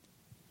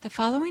The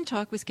following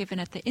talk was given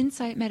at the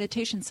Insight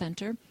Meditation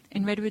Center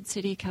in Redwood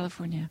City,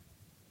 California.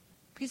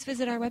 Please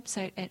visit our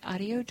website at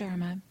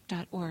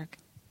audiodharma.org.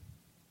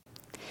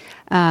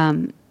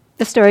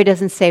 The story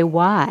doesn't say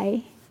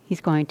why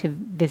he's going to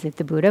visit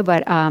the Buddha,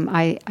 but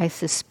I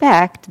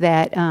suspect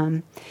that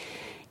in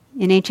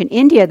ancient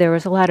India there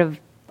was a lot of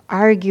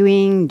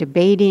arguing,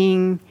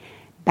 debating,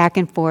 back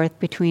and forth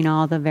between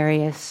all the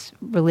various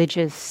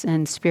religious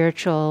and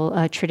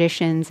spiritual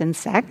traditions and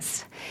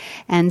sects.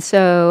 And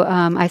so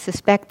I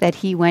suspect that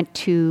he went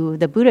to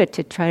the Buddha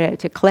to try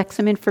to collect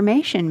some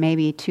information,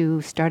 maybe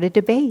to start a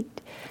debate,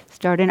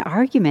 start an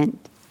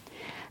argument,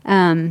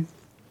 some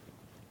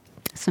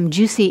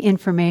juicy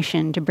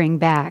information to bring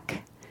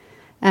back.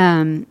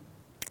 And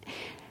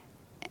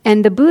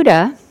the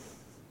Buddha,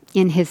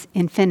 in his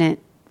infinite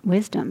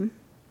wisdom,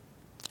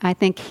 I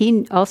think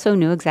he also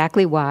knew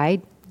exactly why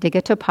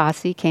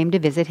Digha came to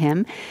visit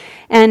him.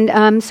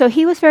 And so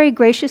he was very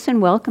gracious and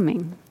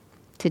welcoming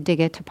to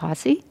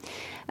Digha,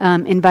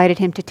 invited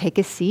him to take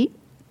a seat.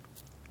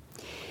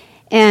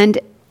 And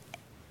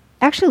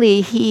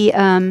actually,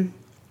 the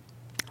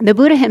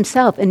Buddha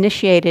himself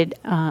initiated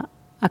a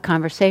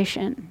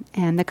conversation.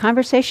 And the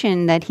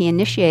conversation that he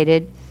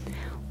initiated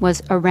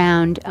was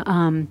around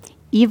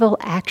evil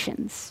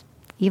actions.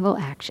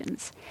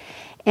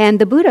 And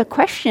the Buddha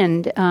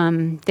questioned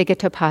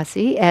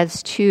Digha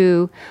as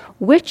to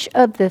which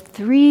of the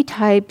three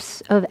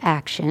types of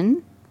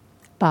action,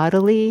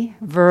 bodily,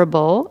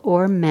 verbal,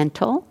 or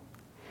mental,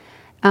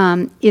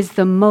 is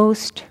the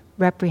most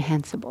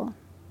reprehensible.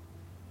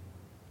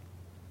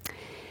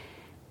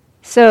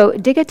 So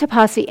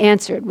Digha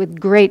answered with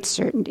great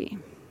certainty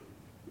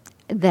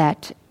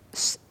that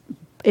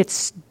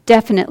it's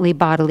definitely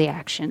bodily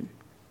action.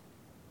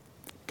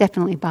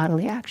 Definitely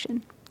bodily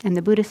action. And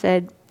the Buddha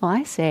said, well,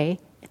 I say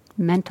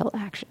mental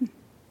action.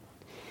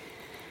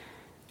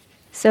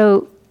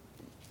 So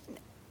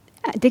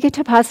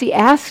Digha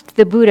asked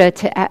the Buddha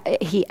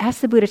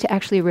to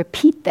actually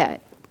repeat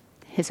that,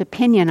 his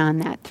opinion on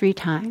that 3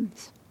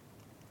 times,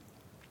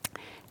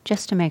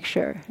 just to make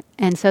sure.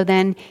 And so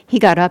then he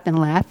got up and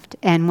left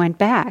and went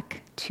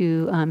back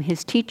to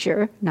his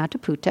teacher,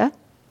 Nataputta,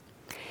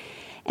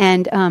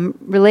 and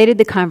related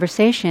the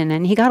conversation.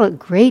 And he got a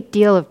great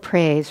deal of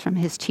praise from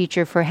his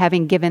teacher for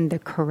having given the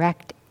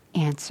correct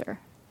answer.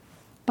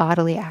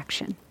 Bodily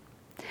action.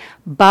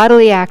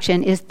 Bodily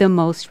action is the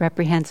most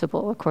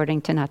reprehensible,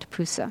 according to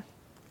Nataputta.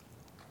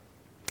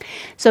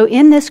 So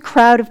in this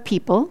crowd of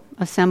people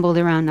assembled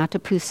around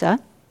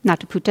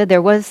Nataputta,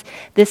 there was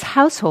this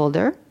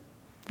householder,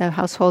 the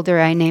householder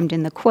I named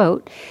in the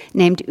quote,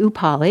 named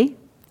Upali,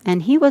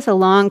 and he was a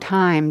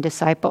long-time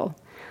disciple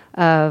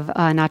of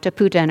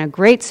Nataputta and a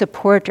great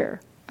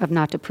supporter of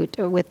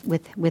Nataputta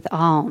with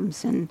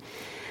alms. And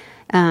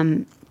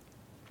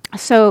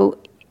so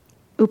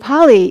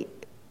Upali,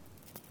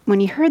 when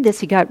he heard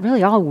this, he got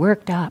really all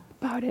worked up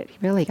about it. He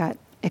really got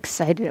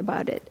excited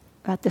about it,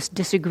 about this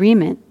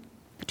disagreement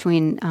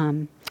between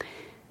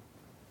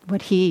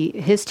what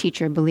his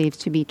teacher believes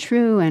to be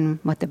true and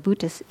what the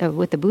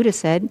Buddha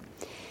said.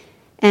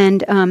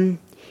 And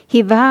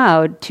he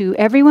vowed to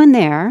everyone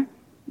there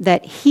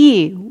that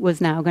he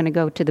was now going to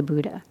go to the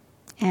Buddha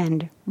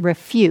and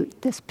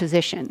refute this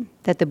position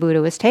that the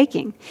Buddha was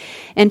taking.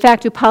 In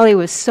fact, Upali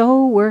was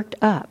so worked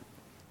up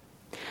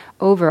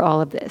over all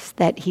of this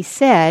that he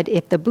said,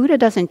 if the Buddha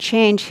doesn't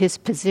change his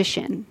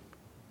position,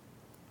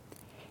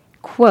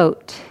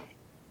 quote,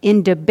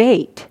 in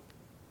debate,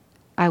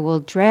 I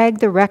will drag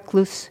the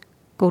recluse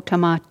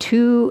Gotama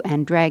to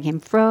and drag him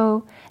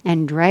fro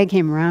and drag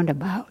him round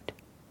about.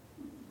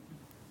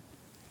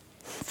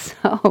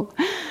 So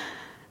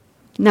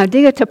now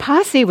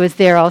Digha was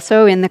there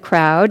also in the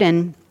crowd,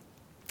 and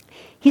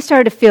he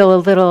started to feel a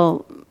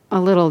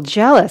little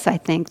jealous, I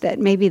think, that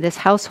maybe this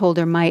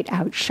householder might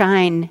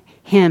outshine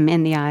him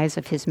in the eyes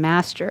of his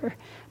master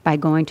by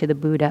going to the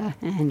Buddha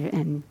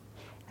and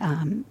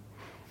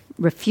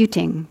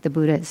refuting the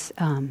Buddha's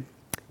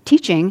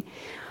teaching.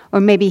 Or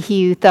maybe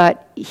he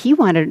thought he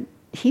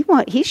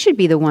should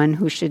be the one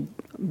who should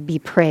be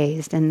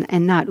praised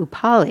and not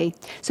Upali.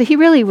 So he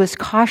really was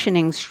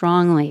cautioning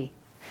strongly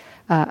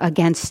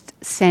against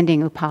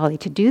sending Upali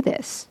to do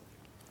this.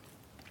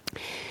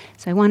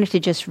 So I wanted to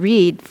just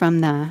read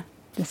from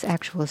this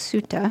actual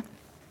sutta.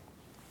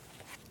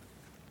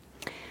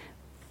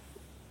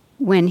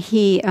 When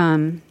he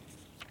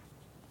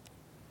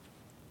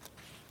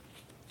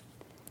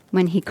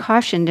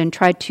cautioned and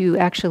tried to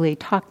actually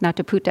talk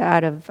Nataputta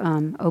out of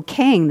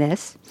okaying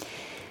this,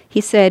 he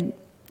said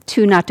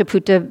to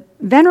Nataputta,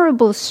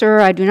 Venerable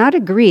Sir, I do not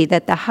agree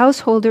that the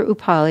householder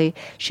Upali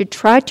should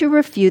try to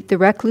refute the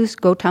recluse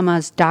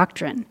Gotama's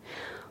doctrine,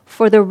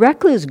 for the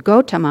recluse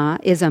Gotama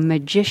is a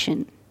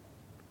magician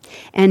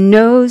and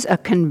knows a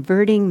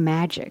converting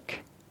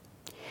magic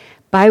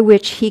by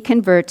which he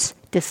converts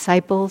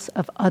disciples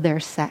of other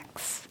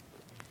sects.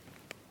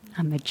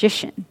 A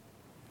magician.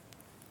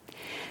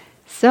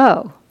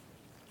 So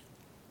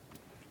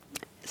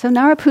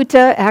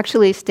Naraputta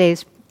actually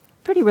stays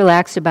pretty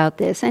relaxed about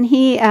this. And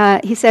he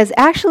says,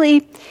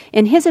 actually,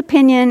 in his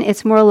opinion,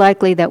 it's more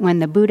likely that when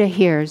the Buddha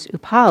hears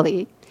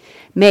Upali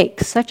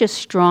make such a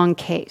strong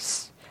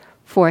case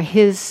for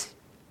his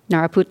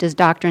Naraputta's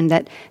doctrine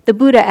that the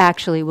Buddha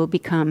actually will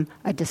become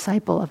a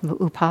disciple of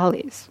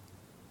Upali's.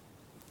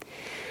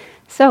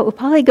 So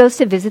Upali goes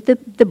to visit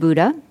the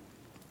Buddha,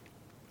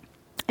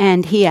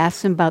 and he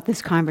asks him about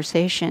this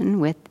conversation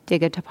with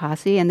Digha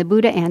Tapasi, and the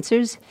Buddha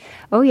answers,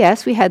 oh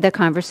yes, we had that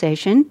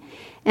conversation,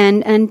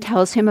 and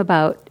tells him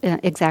about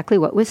exactly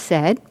what was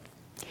said.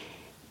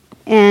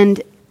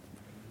 And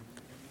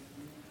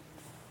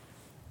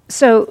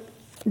so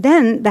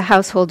then the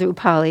householder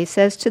Upali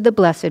says to the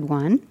Blessed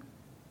One,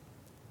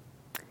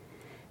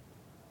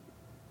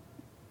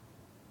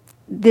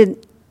 the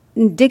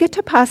Digha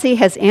Tapasi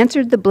has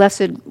answered the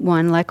Blessed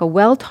One like a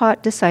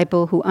well-taught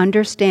disciple who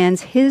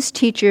understands his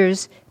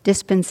teacher's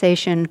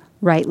dispensation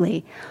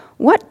rightly.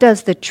 What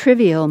does the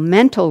trivial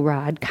mental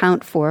rod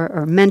count for,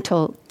 or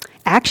mental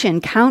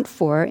action count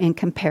for, in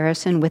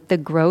comparison with the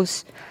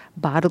gross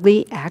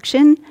bodily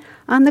action?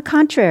 On the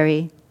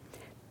contrary,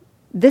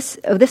 this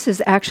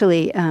is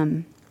actually...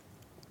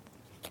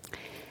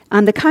 on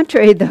the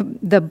contrary,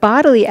 the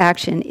bodily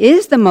action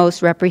is the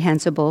most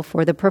reprehensible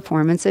for the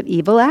performance of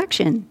evil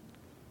action,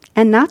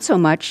 and not so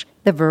much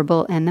the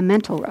verbal and the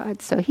mental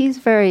rod. So he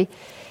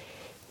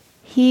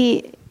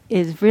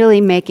is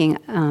really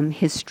making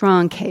his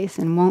strong case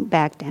and won't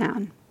back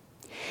down.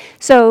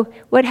 So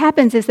what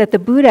happens is that the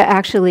Buddha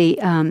actually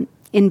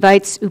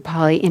invites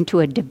Upali into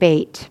a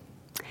debate.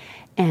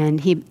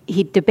 And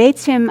he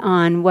debates him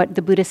on what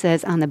the Buddha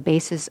says on the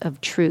basis of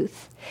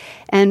truth.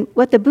 And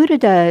what the Buddha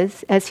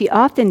does, as he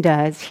often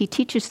does, he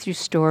teaches through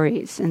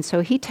stories. And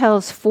so he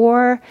tells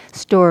 4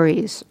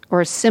 stories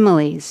or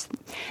similes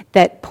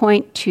that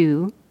point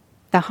to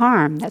the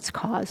harm that's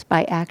caused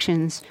by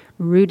actions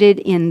rooted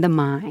in the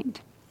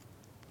mind.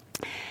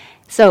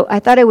 So I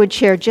thought I would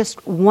share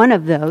just one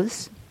of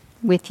those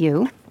with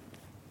you,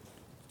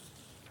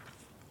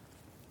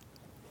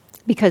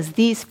 because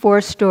these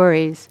 4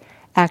 stories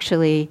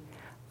actually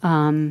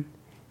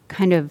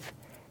kind of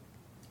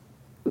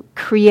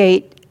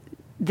create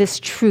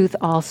this truth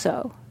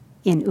also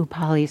in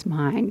Upali's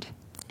mind.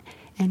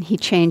 And he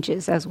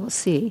changes, as we'll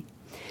see.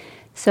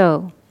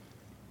 So,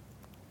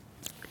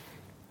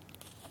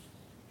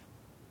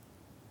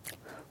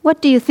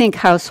 what do you think,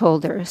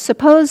 householder?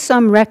 Suppose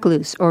some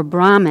recluse or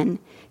Brahmin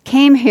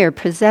came here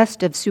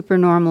possessed of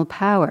supernormal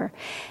power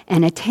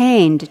and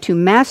attained to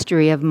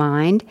mastery of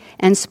mind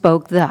and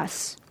spoke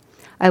thus: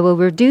 I will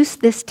reduce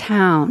this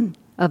town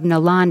of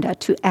Nalanda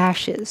to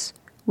ashes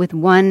with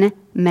one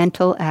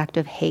mental act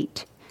of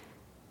hate.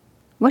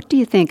 What do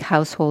you think,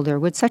 householder?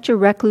 Would such a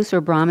recluse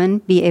or Brahmin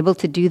be able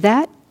to do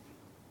that?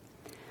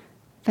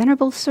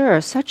 Venerable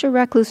sir, such a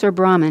recluse or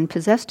Brahmin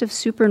possessed of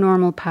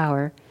supernormal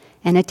power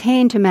and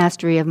attained to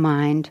mastery of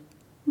mind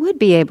would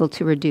be able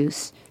to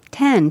reduce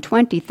 10,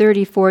 20,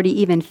 30, 40,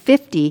 even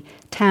 50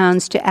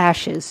 towns to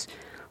ashes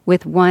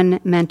with one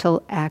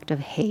mental act of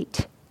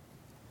hate.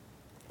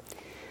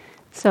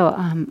 So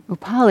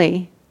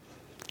Upali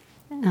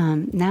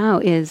now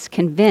is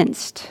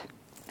convinced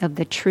of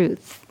the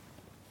truth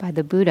by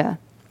the Buddha,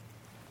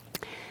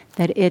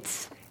 that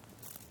it's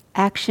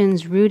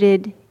actions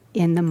rooted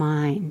in the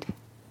mind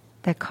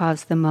that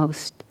cause the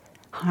most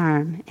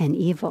harm and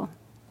evil.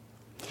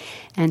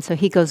 And so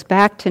he goes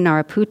back to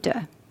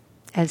Naraputta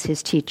as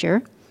his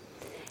teacher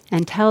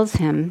and tells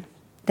him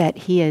that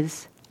he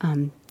is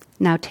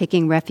now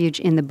taking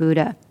refuge in the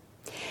Buddha.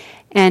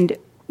 And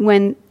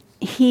when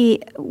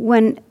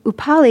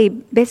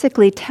Upali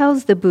basically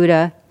tells the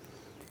Buddha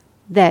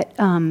that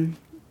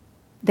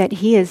that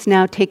he is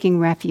now taking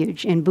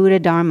refuge in Buddha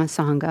Dharma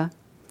Sangha,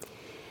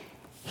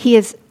 he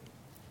is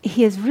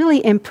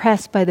really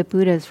impressed by the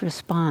Buddha's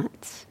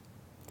response.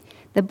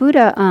 The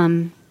Buddha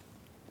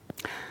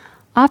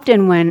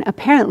often, when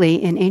apparently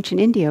in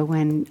ancient India,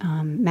 when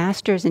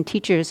masters and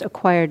teachers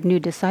acquired new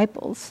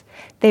disciples,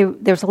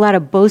 there's a lot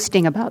of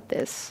boasting about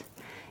this,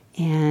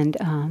 and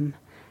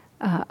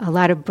a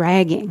lot of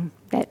bragging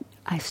that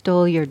I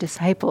stole your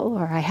disciple,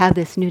 or I have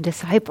this new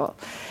disciple.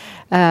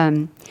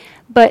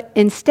 But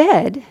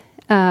instead,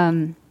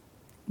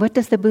 what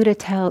does the Buddha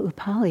tell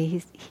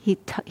Upali?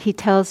 He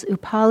tells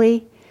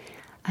Upali,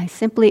 I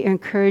simply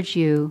encourage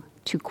you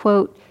to,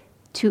 quote,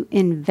 to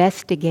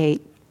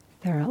investigate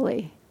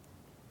thoroughly.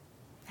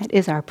 That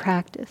is our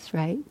practice,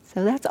 right?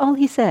 So that's all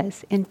he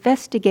says,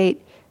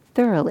 investigate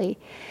thoroughly.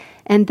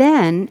 And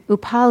then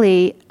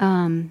Upali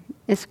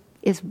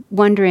is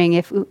wondering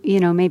if,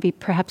 maybe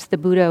perhaps the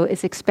Buddha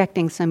is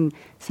expecting some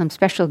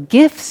special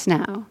gifts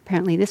now.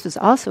 Apparently this was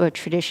also a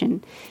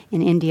tradition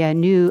in India.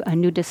 A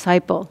new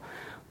disciple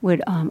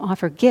would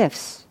offer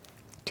gifts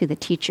to the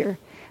teacher.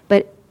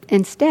 But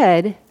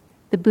instead,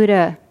 the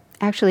Buddha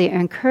actually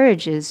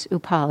encourages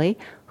Upali,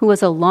 who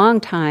was a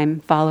long-time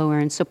follower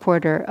and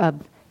supporter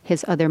of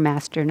his other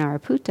master,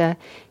 Naraputta.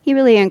 He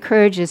really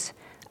encourages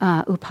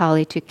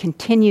Upali to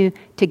continue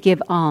to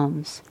give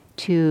alms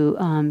to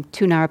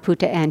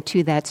Naraputta and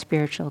to that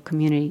spiritual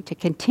community, to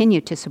continue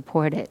to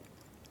support it.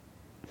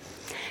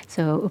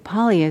 So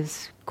Upali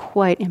is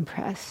quite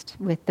impressed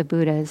with the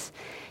Buddha's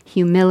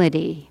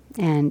humility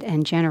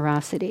and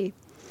generosity.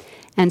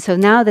 And so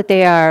now that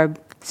they are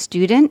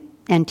student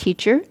and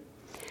teacher,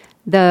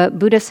 the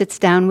Buddha sits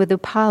down with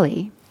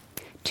Upali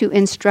to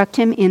instruct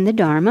him in the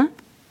Dharma.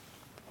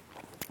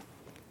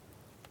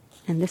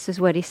 And this is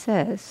what he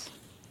says.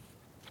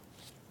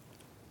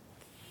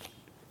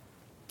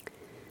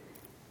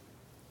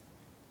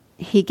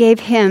 He gave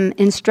him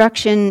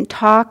instruction,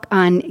 talk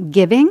on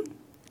giving,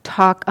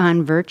 talk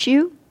on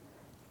virtue,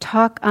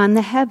 talk on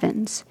the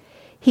heavens.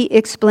 He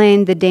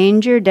explained the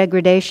danger,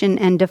 degradation,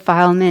 and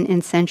defilement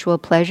in sensual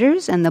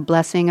pleasures and the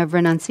blessing of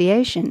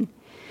renunciation.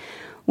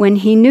 When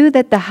he knew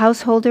that the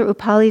householder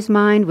Upali's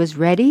mind was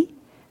ready,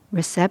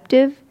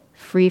 receptive,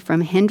 free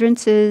from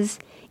hindrances,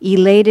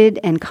 elated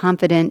and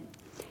confident,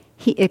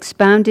 he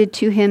expounded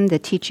to him the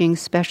teachings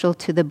special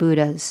to the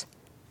Buddhas,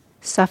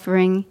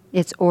 suffering,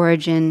 its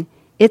origin,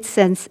 its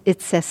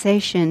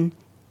cessation,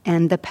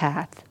 and the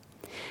path.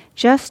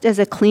 Just as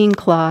a clean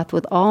cloth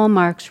with all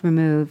marks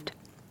removed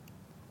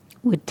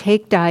would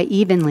take dye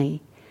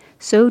evenly,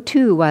 so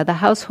too while the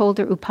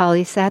householder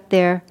Upali sat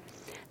there,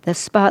 the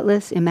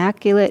spotless,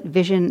 immaculate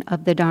vision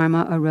of the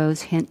Dharma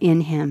arose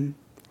in him.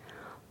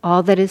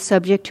 All that is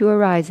subject to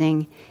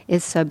arising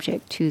is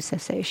subject to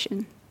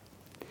cessation.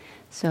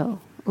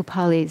 So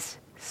Upali's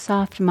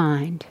soft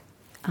mind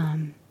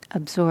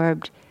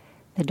absorbed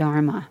the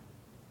Dharma.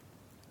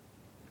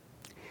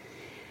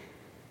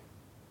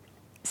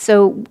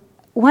 So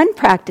one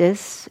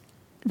practice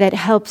that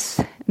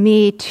helps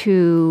me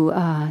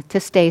to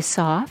stay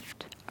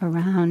soft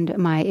around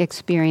my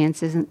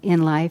experiences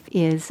in life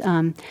is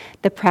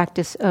the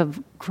practice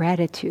of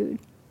gratitude.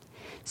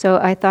 So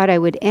I thought I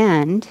would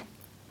end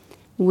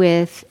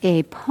with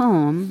a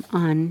poem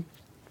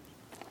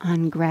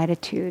on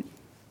gratitude.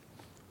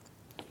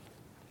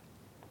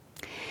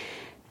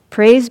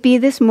 Praise be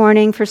this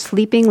morning for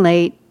sleeping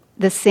late,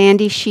 the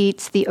sandy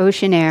sheets, the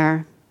ocean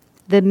air,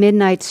 the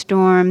midnight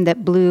storm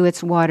that blew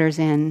its waters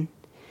in.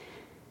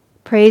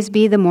 Praise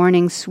be the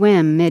morning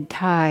swim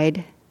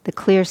mid-tide, the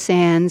clear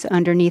sands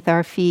underneath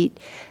our feet,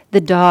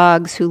 the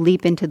dogs who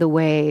leap into the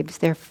waves,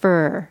 their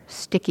fur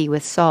sticky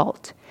with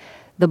salt,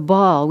 the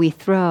ball we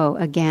throw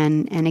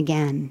again and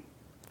again.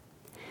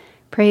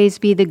 Praise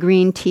be the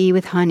green tea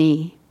with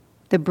honey,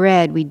 the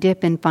bread we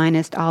dip in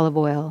finest olive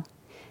oil,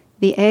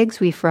 the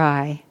eggs we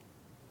fry.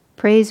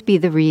 Praise be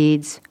the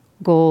reeds,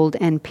 gold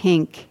and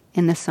pink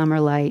in the summer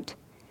light,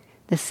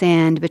 the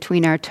sand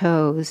between our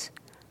toes,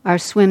 our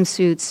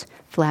swimsuits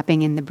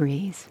flapping in the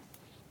breeze.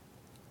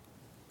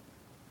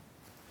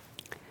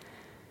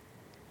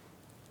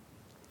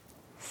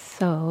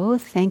 So,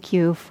 thank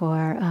you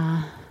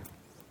for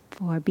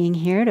being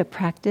here to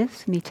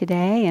practice with me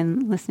today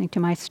and listening to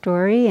my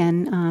story.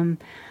 And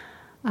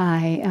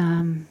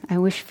I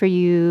wish for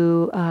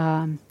you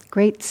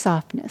great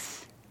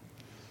softness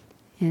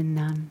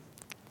in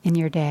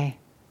your day.